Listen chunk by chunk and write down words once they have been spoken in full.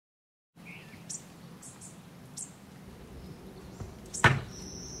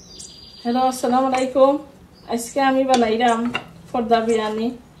Hello আসসালামু আলাইকুম। আজকে আমি বানাইলাম ফর্দা বিরিয়ানি।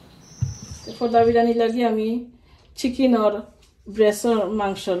 ফর্দা বিরিয়ানি লাগি আমি চিকেনের ব্রেসর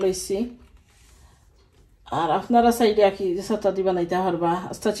মাংস লইছি। আর আপনারা চাইলে কি সাতা দিয়ে বানাইতে পারবা,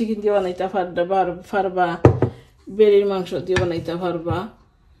 আস্তা চিকেন দিয়ে বানাইতে পারবা, বেড়ির মাংস দিয়ে বানাইতে পারবা,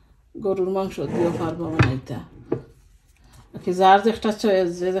 গরুর মাংস দিয়েও পারবা বানাইতে। যার যেটা চয়েস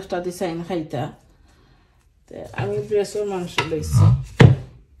যে যেটা ডিজাইন খাইতা। আমি ব্রেসর মাংস লইছি।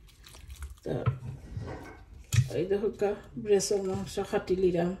 এই দেখো ব্রেসর মাংস কাটি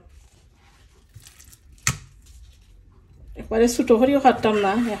লিলাম। একবারে ছোটো করিও কাটতাম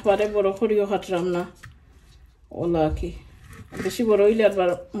না, একবারে বড় করিও কাটলাম না। ওলা কি বেশি বড় হইলে আবার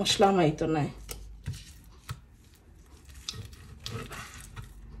মশলা মাইতো নাই।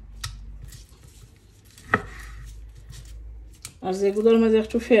 আর যেগুলোর মাঝে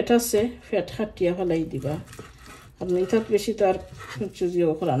একটু ফ্যাট আছে, ফ্যাট কাটিয়া ফেলাই দিবা। কারণ এটার বেশি তো আর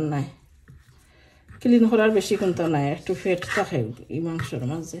চুজিও করার নাই, ক্লিন করার বেশি কোনটা নাই, একটু ফ্যাট থাকে এই মাংসর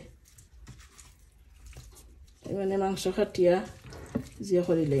মাঝে। মানে মাংস কাটিয়া জিয়া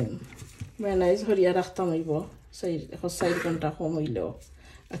করিলে মেনাইজ করিয়া রাখতাম হইব 4 ঘন্টা কম হইলেও।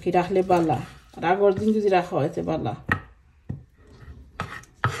 আর কি রাখলে বালা, আর আগর দিন যদি রাখা হয় তো বালা।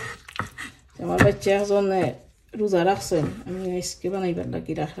 আমার বাচ্চা একজনে রোজা রাখছেন, আমি আজকে বানাইবার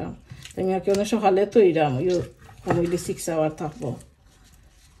লাগি রাখলাম। আমি আর কেউ সকালে তৈরাম, ওই কম হইলে 6 আওয়ার থাকবো।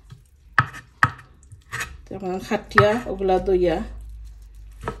 তখন খাটিয়া ওগুলা দইয়া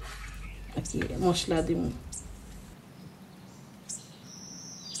আর কি মশলা দিম।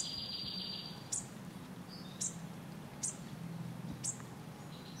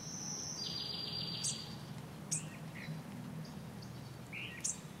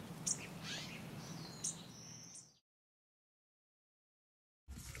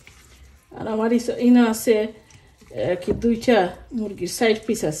 আর আমার ইনা আছে কি 2টা মুরগির সাইড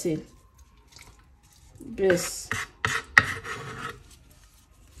পিস আছে বেশ।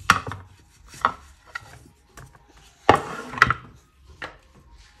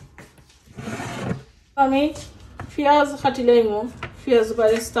 আমি পেঁয়াজ কাটি লাইমু, পেঁয়াজ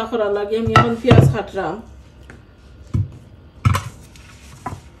বারেস্তা করা লাগে। আমি এখন পেঁয়াজ কাটলাম।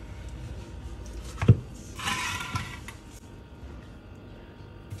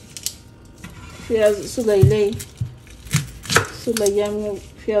 পেঁয়াজ চুলাইলেই আমি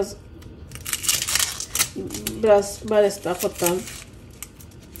পেঁয়াজ বারেস্তা করতাম।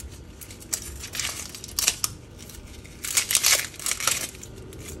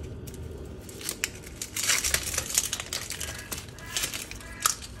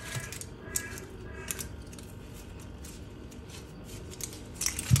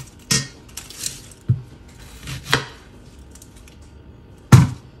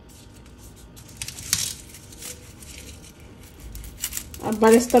 আর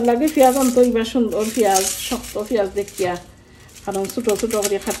বারেস্তার লাগে পেঁয়াজ আনতে হইবা সুন্দর পেঁয়াজ, শক্ত পেঁয়াজ দেখিয়া, কারণ ছোটো ছোটো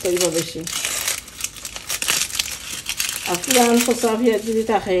করে খাটতে হইব বেশি। আর পুরান খোসা পেঁয়াজ যদি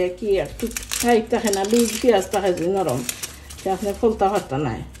থাকে কি একটু টাইট থাকে না, লুজ পেঁয়াজ থাকে যদি নরম, আপনি ফলতা পারতা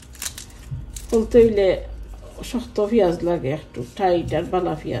নাই। ফলতে হইলে শক্ত পেঁয়াজ লাগে, একটু টাইট আর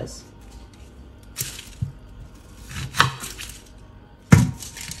বালা পেঁয়াজ।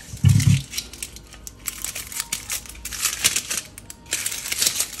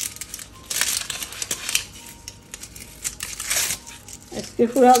 আজকে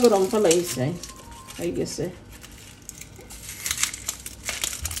পুরা গরম ফেলাইছে হয়ে গেছে,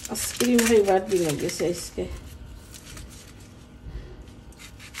 আইসক্রিম খাইবার দিন হয়ে গেছে আজকে।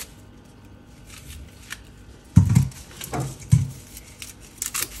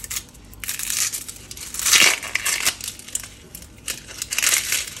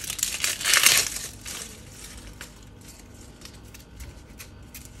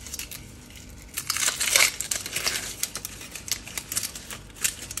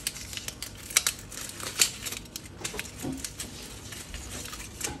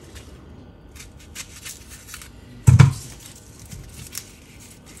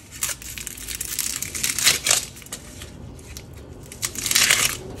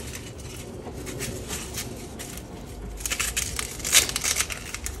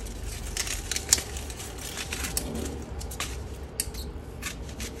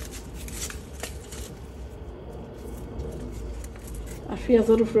 আর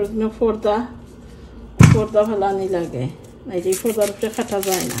পেঁয়াজের উপরে পর্দা ফেলানি লাগে, নাই যে পর্দার উপরে কাটা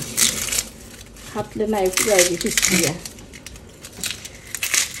যায় না, কাটলে নাই পুরাই দিয়ে পিছিয়ে।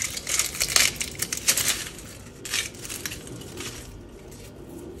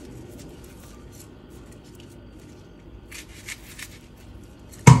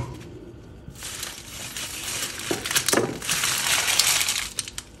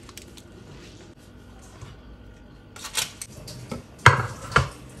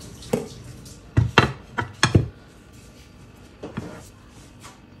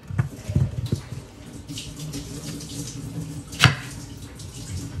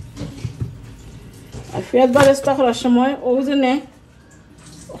 পেঁয়াজ বারেস্তা করার সময় ও জেনে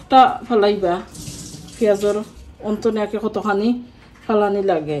ওটা ফেলাইবা পেঁয়াজের অন্তনাকে কতখানি ফালানি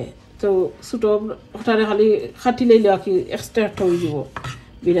লাগে তো ছোটো ওটারে খালি খাটি লইলে আর কি এক্সট্রা একটা হয়ে যাব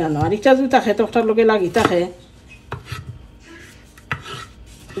বিরিয়ানি আর একটা যদি থাকে তো ওটার লগে লাগি থাকে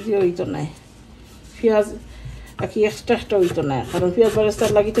যে হইতো নাই পেঁয়াজ আর কি এক্সট্রা একটা হইতো না কারণ পেঁয়াজ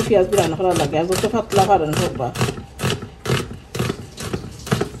বারেস্তার লাগি তো পেঁয়াজ বিরিয়ানি করা লাগে আর যত পাতলা পারেন করবা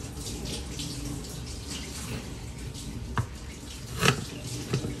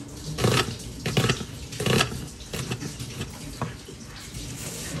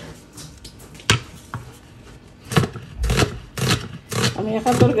আমি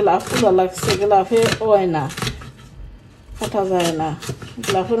এখন তোর গ্লাভ খোলা লাগছে গ্লাভে হয় না কাটা যায় না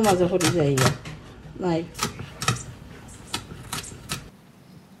গ্লাভের মাঝে পড়ে যাই নাই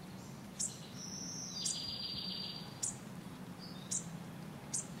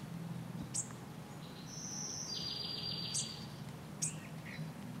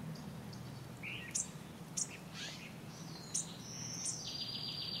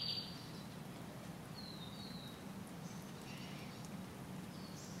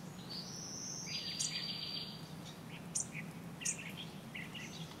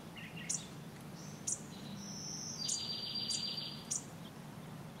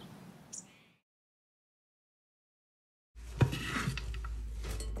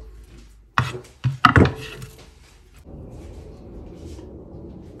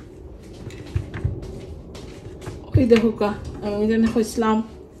দেখো কা আমি জানি খুঁজলাম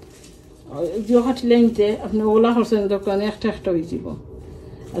জিও খাটিলে নিতে আপনি ওলা করছেন দোকানে একটা একটা হয়ে যাব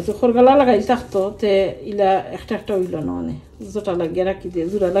আর যখন গলা লাগাই থাকতো তে ইলা একটা একটা হইল না মানে জোটা লাগিয়ে রাখি দিয়ে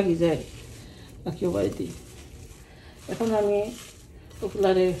জোড়া লাগি যায় রাখিও বাড়িতে এখন আমি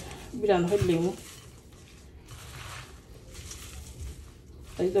ওগুলারে বিরান হইলিম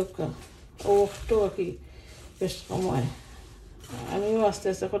এই দোকা ওটো আর কি বেশ সময় আমিও আস্তে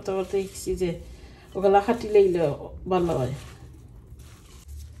আস্তে করতে করতে শিখছি যে ওগুলা খাটিলেইলে ভালো হয়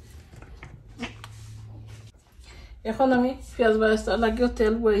এখন আমি পেঁয়াজ বারেস্তা লাগিও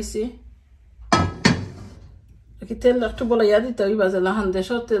তেল বইছি কি তেল একটু বলাইয়া দিতে ওই বাজে লাহান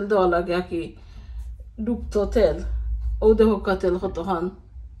দেশও তেল দেওয়া লাগে আর কি ডুবতো তেল ও দেহকা তেল কতক্ষণ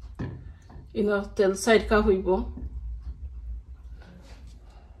ইনো তেল সাইড কাপ হইব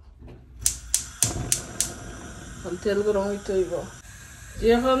তেল গরম হইতে হইব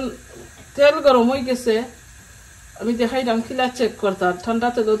এখন তেল গরম হয়ে গেছে আমি দেখাইলাম খিলা চেক করতাম ঠান্ডা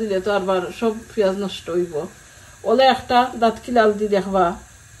তেল দিলে তো আবার সব পেঁয়াজ নষ্ট হইব ওলে একটা দাঁত খিলাল দি দেখবা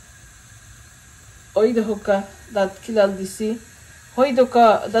ওই দেখা দাঁত খিলাল দিছি ওই দেখা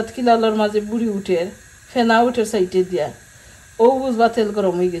দাঁত খিলালের মাঝে বুড়ি উঠে ফেনা উঠে সাইডে দিয়া ও বুঝবা তেল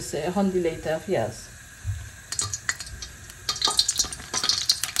গরম হয়ে গেছে এখন দিলে এটা পেঁয়াজ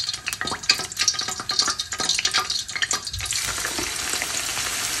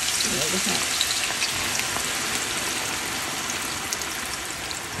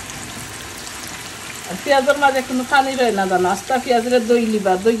পেঁয়াজের মাঝে কোনো পানি রয় না দানা আস্তা পেঁয়াজের দই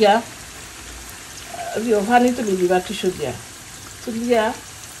লিবা দইয়া পানি তুলি দিবা টিস্যু দিয়া তুলিয়া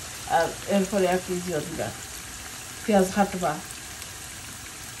আর এরপরে আর কি জিও দিবা পেঁয়াজ কাটবা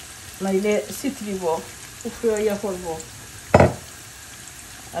নাইলে চিতরিব উফরে ইয়া করব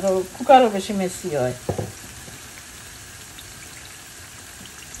আর কুকারও বেশি মেসি হয়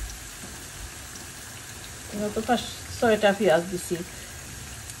তো 5-6টা পেঁয়াজ দিছি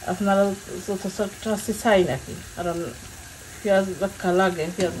আপনারা যত আছে চাই নাকি কারণ পেঁয়াজ বাক্কা লাগে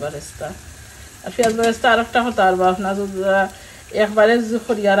পেঁয়াজ বারেস্তা আর পেঁয়াজ বারেস্তা আর একটা কথা আর আপনার একবারে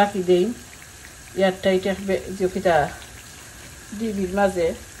খরিয়া রাখি দেই এয়ারটাইট যেটা ডিবির মাঝে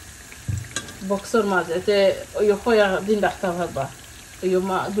বক্সর মাঝে তে ওই কয়া দিন রাখতে পারবা ওই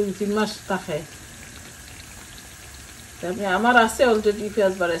 2-3 মাস থাকে আমি আমার আছে অলরেডি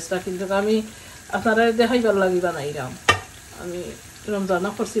পেঁয়াজ বারেস্তা কিন্তু আমি আপনারা দেখাইবার লাগি বানাইলাম আমি রমজানা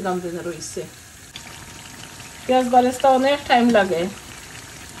করছিলাম দিনে রয়েছে পেঁয়াজ বারেস্তা অনেক টাইম লাগে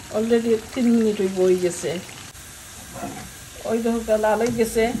অলরেডি 3 মিনিট বই গেছে ওই দেখা লাল হয়ে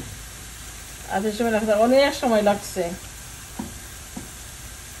গেছে আর সময় রাখতে অনেক সময় লাগছে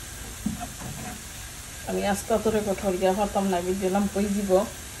আমি আস্তে করে কঠোর গিয়া পারতাম না দিলাম কই দিব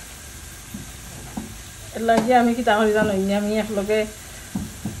এর লাগে আমি কি তাহলে জানো আমি একলগে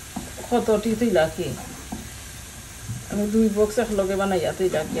কতটি তুই রাখি আমি 2 বক্স একলগে বানাইয়াতেই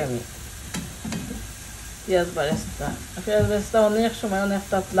রাখি আমি পেঁয়াজ বারেস্তা অনেক সময় অনেক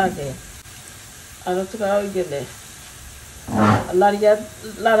তাপ লাগে আর তোরা ওই গেলে লাড়িয়া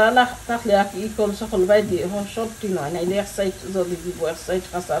লাড়া থাকলে আর কি কল সকল বাই দিয়ে সবটি নয় নাইলে এক সাইড জলি দিব এক সাইড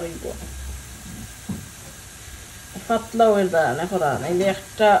কাঁচা রইব পাতলাও এর দ্বারা না করা নাইলে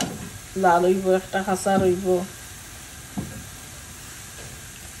একটা লাল হইব একটা কাঁচা রইব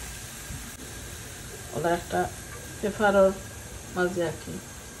ওলা একটা পেপারর মাঝে আঁকি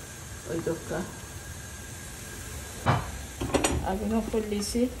ওই দোকা আগে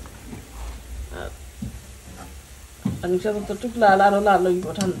ফুলিছি আর নিচে যতটুক লাল আরো লাল হইব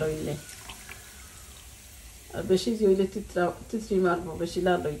ঠান্ডা হইলে আর বেশি যে হইলে তিতরি মারবো বেশি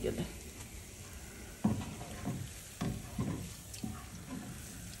লাল হয়ে গেলে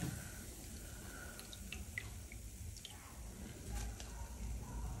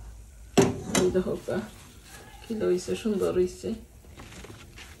দেখো কিলো হয়েছে সুন্দর হয়েছে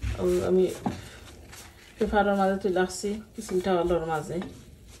আমি পেপারের মাঝে তুই লাগছি কিচিন টাওয়ালের মাঝে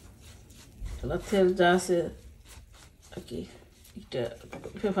তেল যা আছে আর কি এটা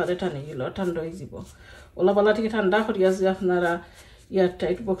পেপারে টানি গেল ঠান্ডা হয়ে যাব ওলা পালা থেকে ঠান্ডা করিয়া যে আপনারা ইয়ার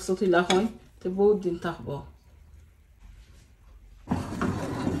টাইট বক্স তুলা হয় তো বহুত দিন থাকবো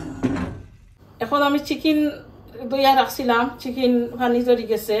এখন আমি চিকেন দইয়া রাখছিলাম চিকেন পানি জড়ি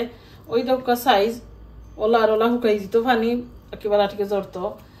গেছে ওই দোকা সাইজ ওলা আর ওলা শুকাই দিত পানি একেবারে থেকে জড়ত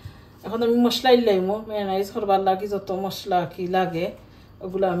এখন আমি মশলা ইলাইমো ম্যারিনাইজ করবার লাগে যত মশলা কি লাগে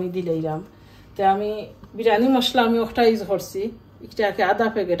ওগুলো আমি দিলাইলাম তো আমি বিরিয়ানি মশলা আমি একটা ইউজ করছি এটাকে আধা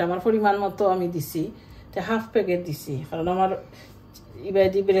প্যাকেট আমার পরিমাণ মতো আমি দিছি তো হাফ প্যাকেট দিছি কারণ আমার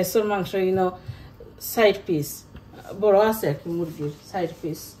ইবাদি ব্রেসর মাংস ইনো 60 পিস বড় আছে আর কি মুরগির 60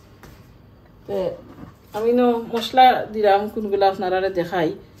 পিস তো আমি মশলা দিলাম কোনগুলো আপনারা দেখাই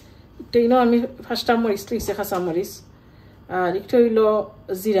একটা আমি ফার্স্টটা মরিচ লইছি কাঁচা মরিচ আর একটা হইল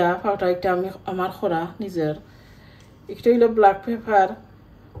জিরা পাউডার একটা আমি আমার খরা নিজের একটা হইল ব্ল্যাক পেপার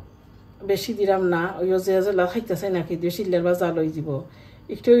বেশি দিলাম না ওই যে জেলা খাইতেছে নাকি বেশি দিলে বা জাল হয়ে যাব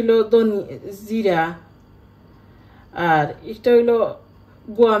একটা হইল জিরা আর একটা হইল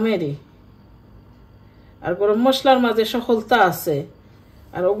গোয়ামেরি আর গরম মশলার মাঝে সকলতা আছে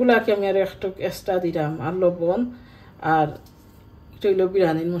আর ওগুলাকে আমি আর একটু এক্সট্রা দিলাম আর লবণ আর এটা হইল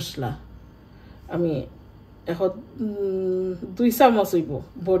বিরিয়ানির মশলা আমি এখন 2 চামচ হইব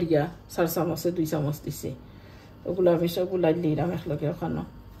বড়িয়া 4 চামচে 2 চামচ দিছি ওগুলো আমি সব গুলাই দিলাম একলগে ওখানো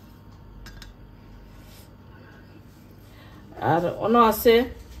আর অন্য আছে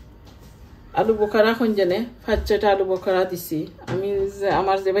আলু বোখারা খঞ্জনে 5-6টা আলু বোখারা দিছি আমি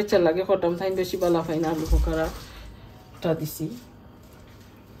আমার যে বাচ্চা লাগে খটাম থাইন বেশি বালা পাই না আলু বোখারাটা দিছি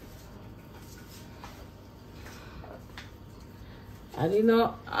আর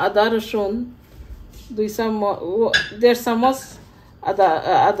আদা রসুন 1.5 চামচ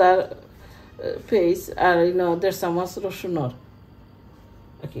আদা পেস্ট আর 1.5 চামচ রসুনের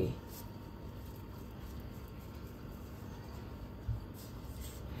ওকে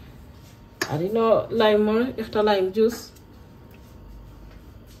আর লাইমের একটা লাইম জুস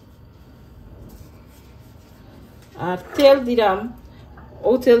আর তেল দিলাম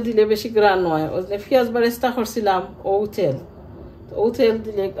ও তেল দিলে বেশি গ্রান নয় পেঁয়াজ বারেস্তা করছিলাম ও তেল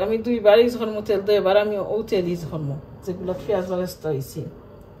দিলে আমি 2বার ইউজ করবো তেল 2বার আমি ও তেল ইউজ করবো যেগুলো পেঁয়াজ বারেস্তা হয়েছে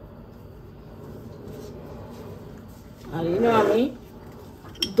আর আমি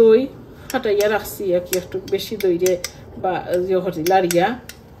দই ফাটাইয়া রাখছি আর কি একটু বেশি দইরে বা লাড়িয়া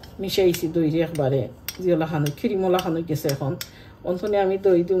মিশাইছি দইরে একবারে জিও লাখানো ক্রিমও লাখানো গেছে এখন অন্তনে আমি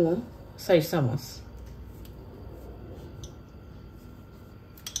দই দিব 4 চামচ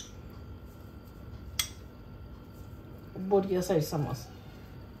বড়িয়া 4 চামচ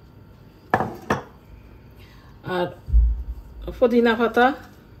আর পুদিনা পাতা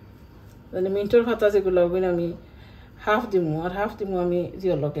মানে মিন্টর পাতা যেগুলো আমি হাফ দিব আর হাফ দিব আমি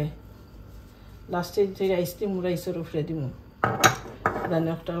জিও লগে লাস্টে যে রাইসের উপরে দিব দানি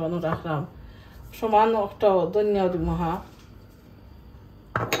একটা রাখলাম সমান একটা ধনিয়াও দিব হাফ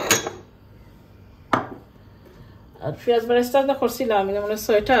আর পেঁয়াজ বারেস্তা করছিলাম আমি মানে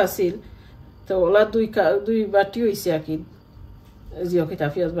 6টা আছিল তো ওলা 2 বাটি হয়েছে আর কি জিও কিতা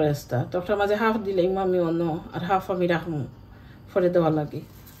পেঁয়াজ বারেস্তা তো একটা মাঝে হাফ দিলে আমি অন্য আর হাফ আমি রাখবো পরে দেওয়া লাগে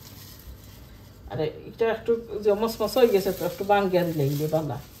আর এটা একটু যে মসমস হয়ে গেছে তো একটু বাঙ্গিয়া দিলে গেলে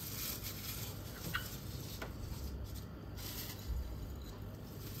বালা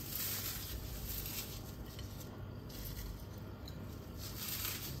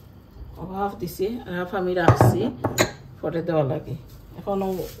হাফ দিছি আর হাফ আমি রাখছি পরে দেওয়া লাগে এখন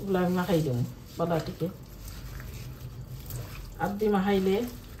ওগুলো আমি মাখাই দেব বলাটিকে আদি মাখাইলে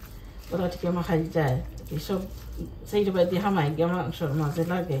বলাটিকে মাখাই যায় সব সেই দিয়ে হামাই গিয়ে মাংসর মাঝে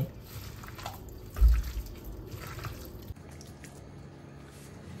লাগে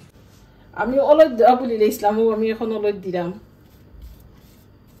আমি অলদ বলি ইসলাম আমি এখন অলদ দিলাম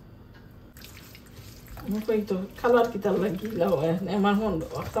তো কালার কিতা লাগিল আমার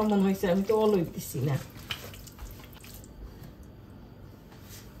মন হয়েছে আমি তো অলদ দিছি না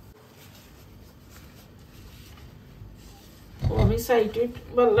সাইডুট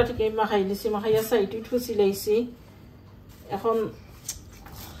বাল্লা থেকে মাখাই লিছি মাখাইয়া সাইডুট ফুসি লাইছি এখন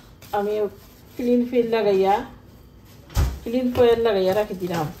আমি ক্লিন ফিল লাগাইয়া ক্লিন ফয়েল লাগাইয়া রাখি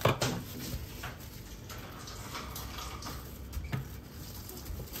দিলাম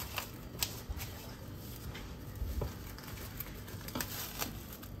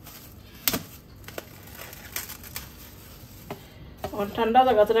ঠান্ডা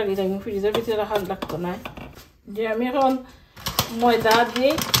জায়গাতে রাখি যাই ফ্রিজের ভিতরে রাখার লাগতো না যে আমি এখন ময়দা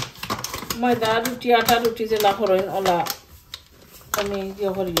দিই ময়দা রুটি আটা রুটি জেলা করেন ওলা আমি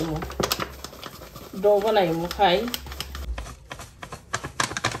ইয়ে করি ডো বানাই খাই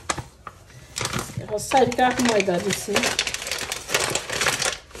এখন 4 কাপ ময়দা দিছি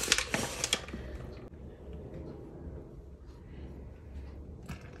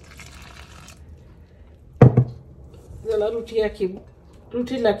জেলা রুটি আঁকি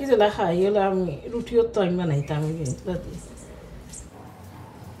রুটি লাকি জেলা খাই হলে আমি রুটিও তো আমি বানাইতাম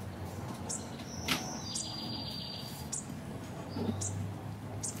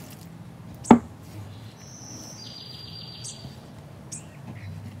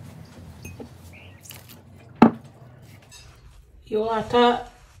আটা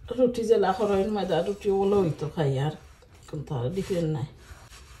রুটি জেলা করেন ময়দা রুটি ওলো হইতো খাই আর কিন্তু আর ডিফারেন্ট নাই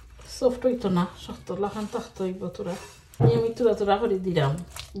সফট হইতো না শক্ত লাখান থাকতে হইব তোরা আমি তোরা তোরা করে দিলাম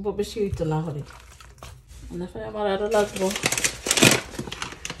বেশি হইতো না করে আমার আরো লাগবো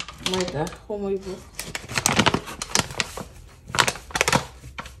ময়দা কমইব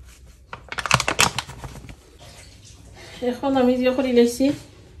এখন আমি যে করে লাইছি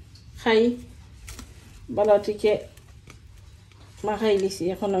খাই বালাটিকে মাখাই লিছি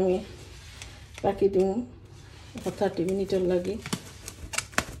এখন আমি রাখি দিম 30 মিনিটের লাগি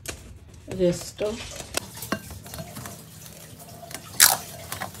রেস্ট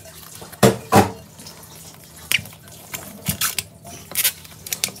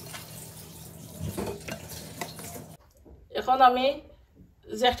এখন আমি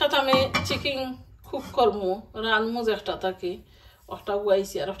যেটাতে আমি চিকেন কুক করবো রানমু যেটা থাকি ওটা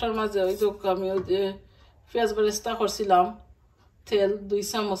গুয়াইছি আর ওটার মাঝে ওই যে আমি ওই যে পেঁয়াজ বেরেস্তা করছিলাম তেল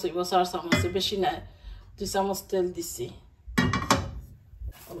 2 চামচ হইব 4 চামচ বেশি নাই 2 চামচ তেল দিছি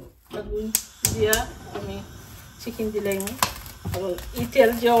দিয়া আমি চিকেন দিলাম আর এই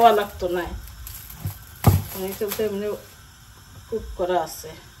তেল যাওয়া লাগতো না এই তেলটা এমনি কুক করা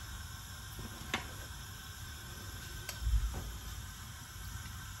আছে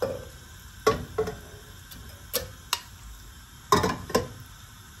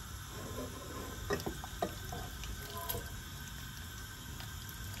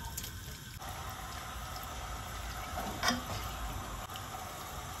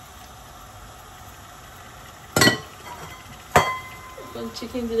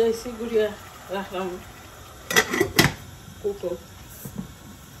চিকেন দিয়েছি গুড়িয়া রাখলাম কুকো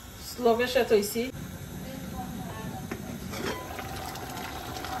স্লোভে সেট হয়েছি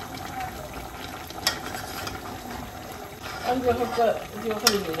আমি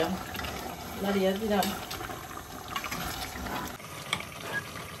দিয়ে দিলাম নারিয়া দিলাম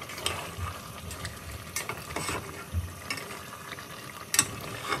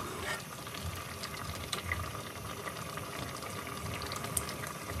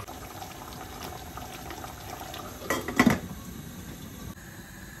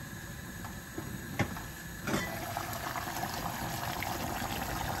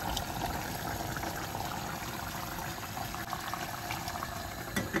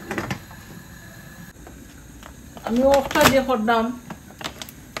আমি ওটা দিয়ে করলাম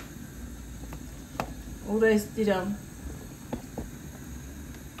রাইস দিলাম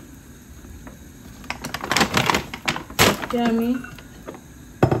আমি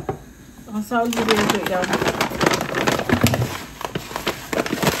চাউল দিয়ে দিলাম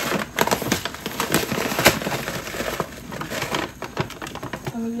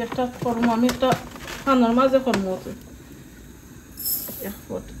আমি একটা করবো আমি একটা খানার মাঝে করবো 1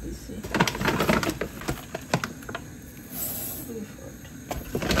 ফুট দিছি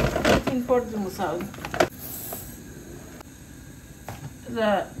 3 ফুট দিব চাউল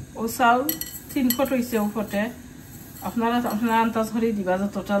ও চাউল 3 ফুট হয়েছে ও ফুটে আপনারা আন্দাজ করে দিবা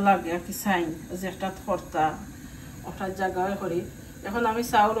যতটা লাগে আর কি চাইন যে একটা খরতা ওটা জায়গায় করি এখন আমি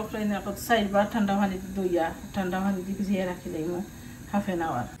চাউল ওখানে 4 বার ঠান্ডা পানি দইয়া ঠান্ডা পানি দিয়ে ভিজিয়ে রাখি দিই হাফ এন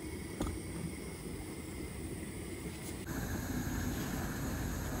আওয়ার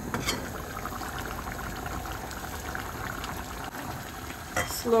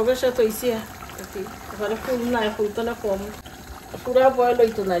স্লোভে সেট হয়েছে এবারে ফুল নাই ফুলতলা কম পুরা বয়েল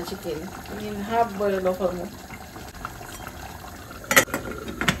হইতো না চিকেন হাফ বয়েল করবো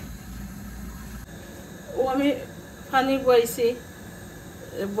ও আমি পানি বয়াইছি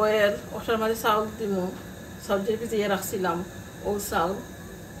বয়ের ওটার মাঝে চাউল দিব সবজি ভিজিয়ে রাখছিলাম ও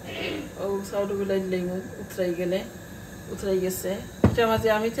চাউলগুলো দিলেই উতরাই গেছে ওটার মাঝে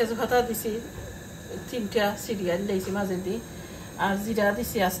আমি তেজপাতা দিছি 3টা সিরিয়া দিয়েছি মাঝে দি আর জিরা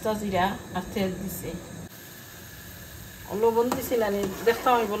দিছি আস্তা জিরা আর তেল দিছি লবণ দিছি না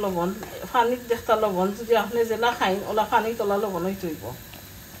দেখতাম হইব লবণ পানিত দেখতা লবণ যদি আপনি জেলা খাইন ওলা পানি তলা লবণ হইতে হইব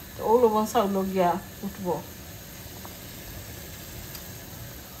ও লবণ চাউল গিয়া উঠব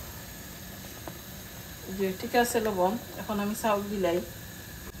যে ঠিক আছে লবণ এখন আমি চাউল দিলাই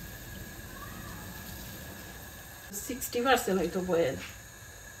 60% হইতো বয়েল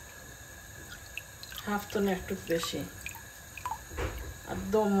হাফ তো না একটু বেশি আর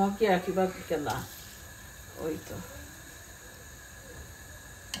দমও গিয়া কিবা কেলা ওই তো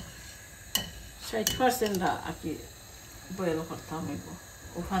 60% আর কি বয়েল করতাম হইব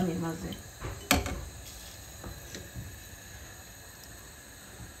ও পানির মাঝে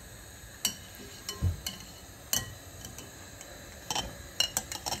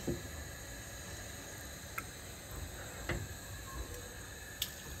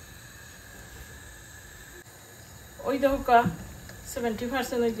ওই দেখো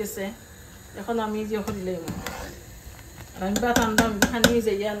 70% হয়ে গেছে এখন আমি যে করিলে আর আমি বাত আনলাম খানি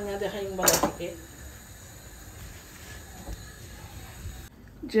যাই আনিয়া দেখাই বালা থেকে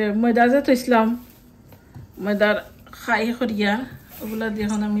যে ময়দা যে থইছিলাম ময়দার খাই করিয়া ওগুলা দিয়ে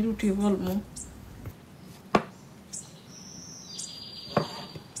এখন আমি রুটি বলবো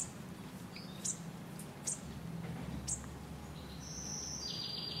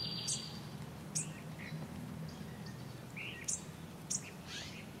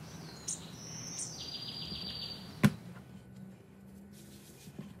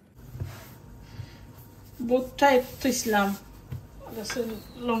বহুত টাইট থইছিলাম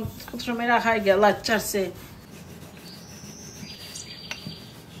লং সময় রাখা গিয়া লাচ্চারছে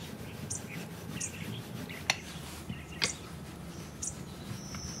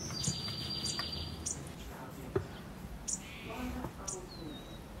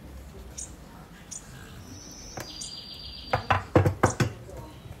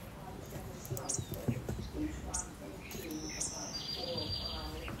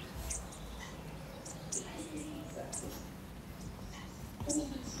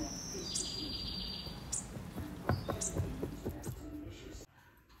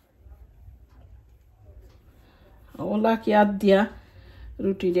ওলা কি আদ দিয়া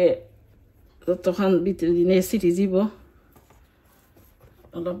রুটিরে তখন ভিতরে দিনে সিটি যাব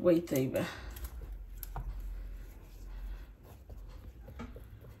অলপ বইতাইবা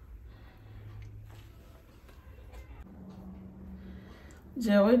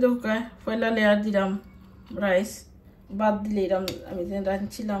যে ওই দোকায় পয়লা লেয়ার দিলাম রাইস বাদ দিলে আমি যে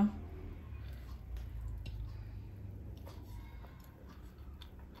রাঁধছিলাম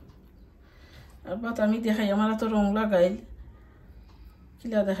আর বাত আমি দেখাই আমার তো রং লাগাইল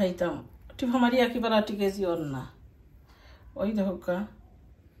কিলা দেখাইতাম ঠিক আমারই একেবারে টিকে জিওর না ওই দেখা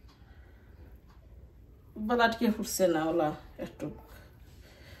বালা টিকে ফুটছে না ওলা একটু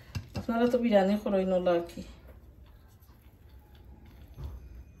আপনারা তো বিরিয়ানি করই নলা কি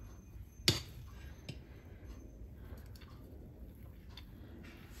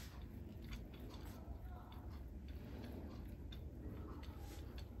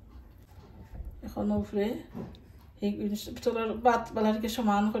এখন উপরে এই তোলার বাত বালাটিকে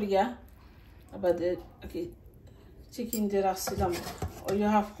সমান করিয়া আবার কি চিকেন যে রাখছিলাম ওই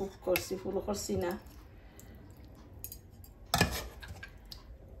হাফ কুক করছি ফুল করছি না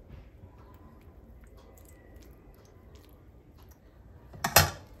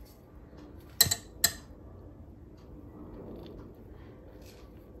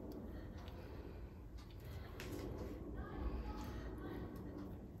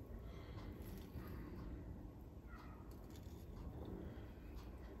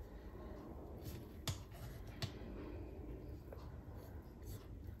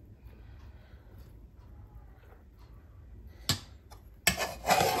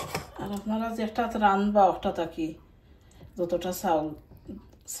আর আপনারা যে একটা রানবা ওটা থাকি যতটা চাউল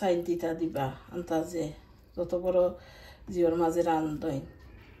সাইড দিতা দিবা আন্তাজে যত বড় জিওর মাঝে রান্ধই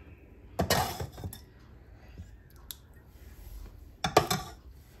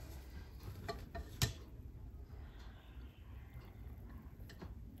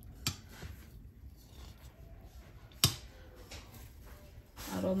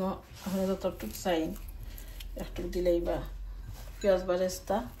আর আপনারা যতটুক চাই একটু দিলেই বা পেঁয়াজ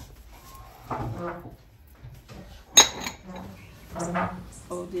বারেস্তা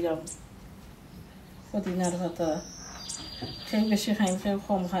ও দিলাম পুদিনার পাতা কেউ বেশি খাই কেউ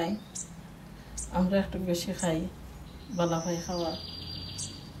কম খাই আমরা একটু বেশি খাই বালা খাই খাওয়া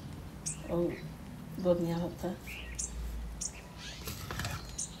ও ধনিয়া পাতা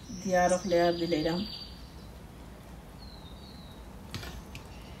দিয়ে আরো লেয়ার দিলাম।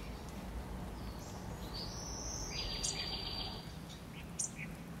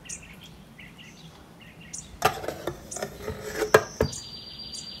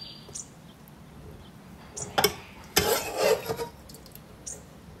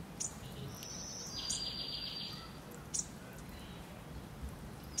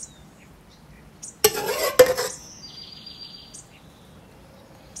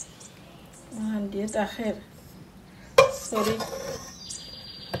 দিয়ে আখের সরি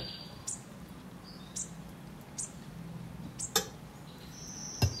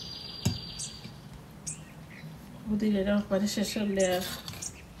দিলে পরে শেষ হলে আর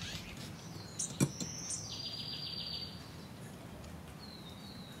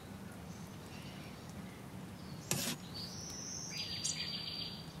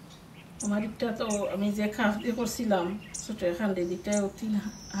আমার একটা তো আমি যে খাফ দিয়ে করছিলাম ছোট হান্ডি দিকটা 3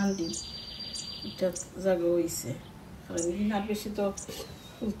 হান্ডি এটা জায়গা হয়েছে কারণ আর বেশি তো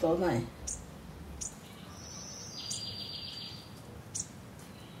ফুলতো নাই।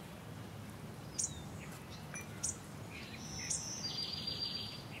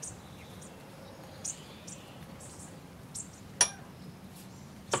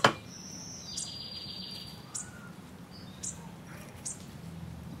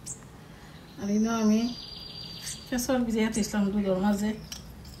 আর আমি কেশর ভিজিয়ে দিয়েছিলাম দুধের মাঝে,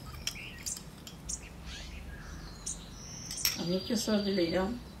 আমি কেশর দিলাম।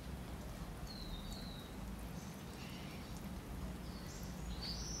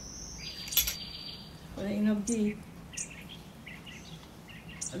 দি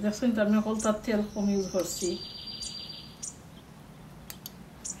দেখছেন তো আমি কলতার তেল কম ইউজ করছি,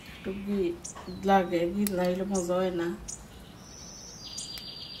 একটু ঘি লাগে, ঘি লাগলে মজা হয় না।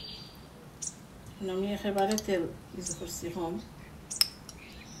 আমি একেবারে তেল ইউজ করছি কম,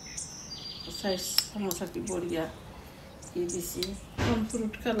 সাইজ সমোসা কি বড়িয়া কি দিছি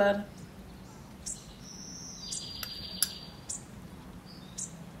ফ্রুট কালার।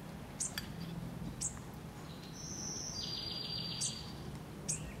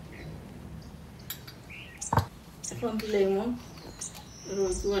 এখন দিলাম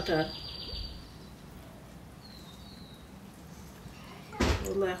রোজ ওয়াটার,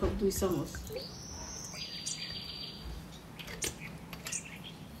 ওগুলো এখন 2 চামচ।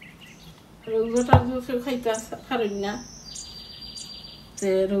 রোজ ওয়াটার কেউ খাইতে পারেন না,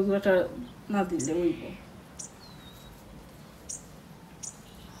 রোজ ওয়াটার না দিলে হইব।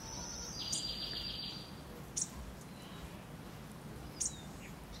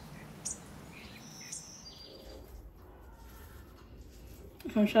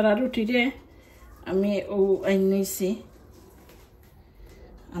 এখন সারা রুটিরে আমি ও আইন নিয়েছি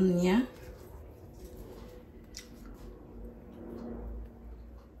আনিয়া,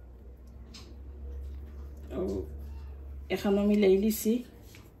 এখন আমি লাই দিছি।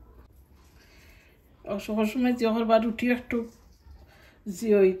 সবার সময় যে বা রুটি একটু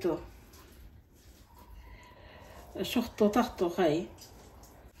জিয়ইতো শক্ত থাকতো খাই,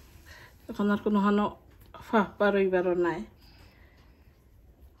 এখন আর কোনো ফাঁক পারইবারও নাই।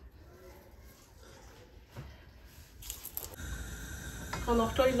 এখন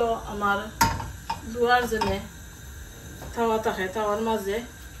হইল আমার জোয়ার যেনে তাওয়া থাকে, তাওয়ার মাঝে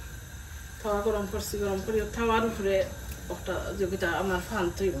তাওয়া গরম করছি, গরম করি তাওয়ার উপরে একটা যেটা আমার ফান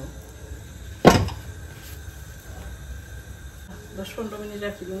তৈব 10-15 মিনিট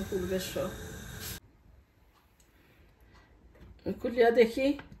রাখি দিন ফুল বেশ। খুলিয়া দেখি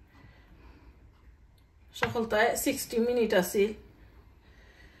সকলটায় 60 মিনিট আছে,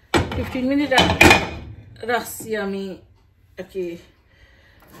 15 মিনিট রাখছি আমি কি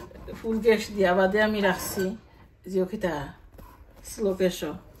ফুল গ্যাস দিয়া বাদে আমি রাখছি যে ওটা স্লো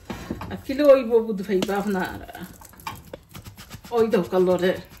গ্যাসও। আর কিলো ওইব বুধ ভাইবা আপনার ওই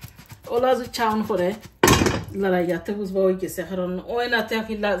দোকালরে ওলা যে চাউন করে লড়াই যাতে বুঝবা ওই গেছে, কারণ ওই নাতে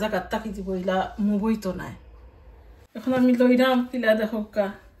কিলা জায়গার তাকি দিব ইলা মুবই তো নাই। এখন আমি লইলাম কিলা দেখো কা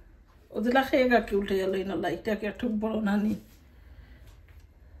ওদিলা খেয়ে গা কি উল্টে গেল না, লাইটটা কি একটু বড় নানি।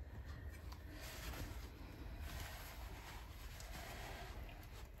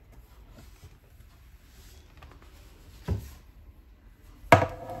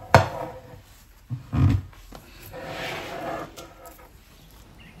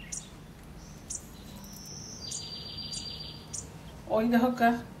 ওই দেখো কা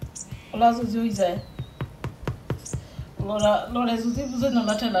ওলা যদি ওই যায় লড়ে যদি বুঝে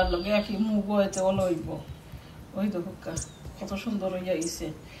নলা ঠেলার লগে কি মুগ হইতে অলইব। ওই দেখো কা কত সুন্দর হইয়া গেছে।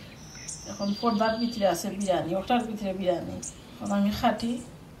 এখন পর্দার ভিতরে আছে বিরিয়ানি, ওটার ভিতরে বিরিয়ানি। এখন আমি খাটি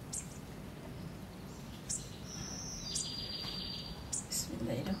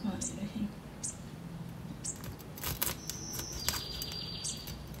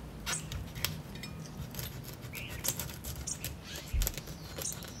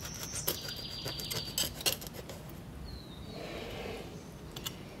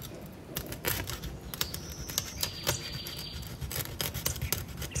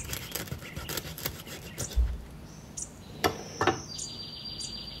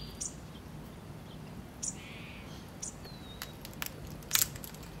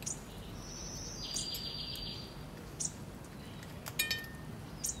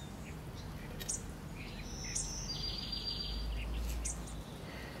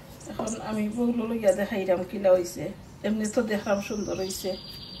আমি বউলো লইয়া দেখাইলাম কিলা হয়েছে এমনি তো দেখলাম সুন্দর হয়েছে